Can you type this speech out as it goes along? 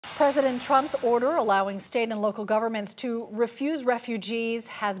President Trump's order allowing state and local governments to refuse refugees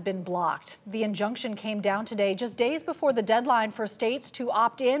has been blocked. The injunction came down today, just days before the deadline for states to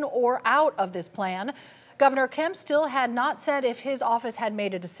opt in or out of this plan. Governor Kemp still had not said if his office had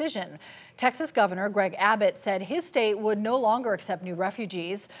made a decision. Texas Governor Greg Abbott said his state would no longer accept new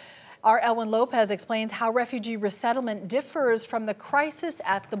refugees. Our Elwin Lopez explains how refugee resettlement differs from the crisis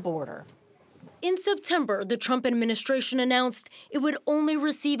at the border. In September, the Trump administration announced it would only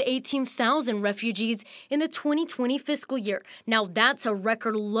receive 18,000 refugees in the 2020 fiscal year. Now that's a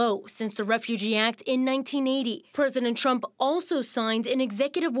record low since the Refugee Act in 1980. President Trump also signed an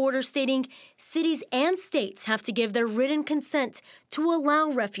executive order stating cities and states have to give their written consent to allow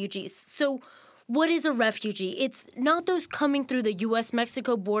refugees. So what is a refugee? It's not those coming through the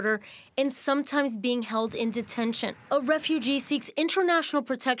U.S.-Mexico border and sometimes being held in detention. A refugee seeks international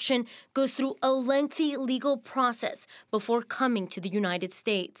protection, goes through a lengthy legal process before coming to the United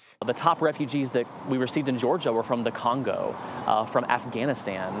States. The top refugees that we received in Georgia were from the Congo, from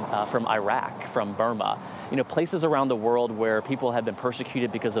Afghanistan, from Iraq, from Burma. You know, places around the world where people have been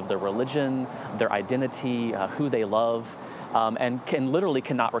persecuted because of their religion, their identity, who they love. And literally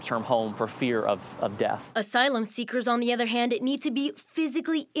cannot return home for fear of death. Asylum seekers, on the other hand, need to be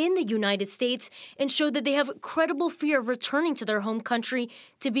physically in the United States and show that they have credible fear of returning to their home country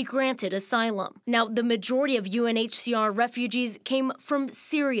to be granted asylum. Now, the majority of UNHCR refugees came from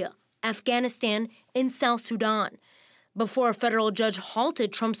Syria, Afghanistan, and South Sudan. Before a federal judge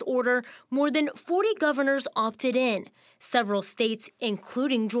halted Trump's order, more than 40 governors opted in. Several states,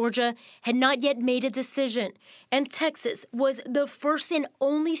 including Georgia, had not yet made a decision, and Texas was the first and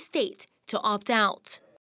only state to opt out.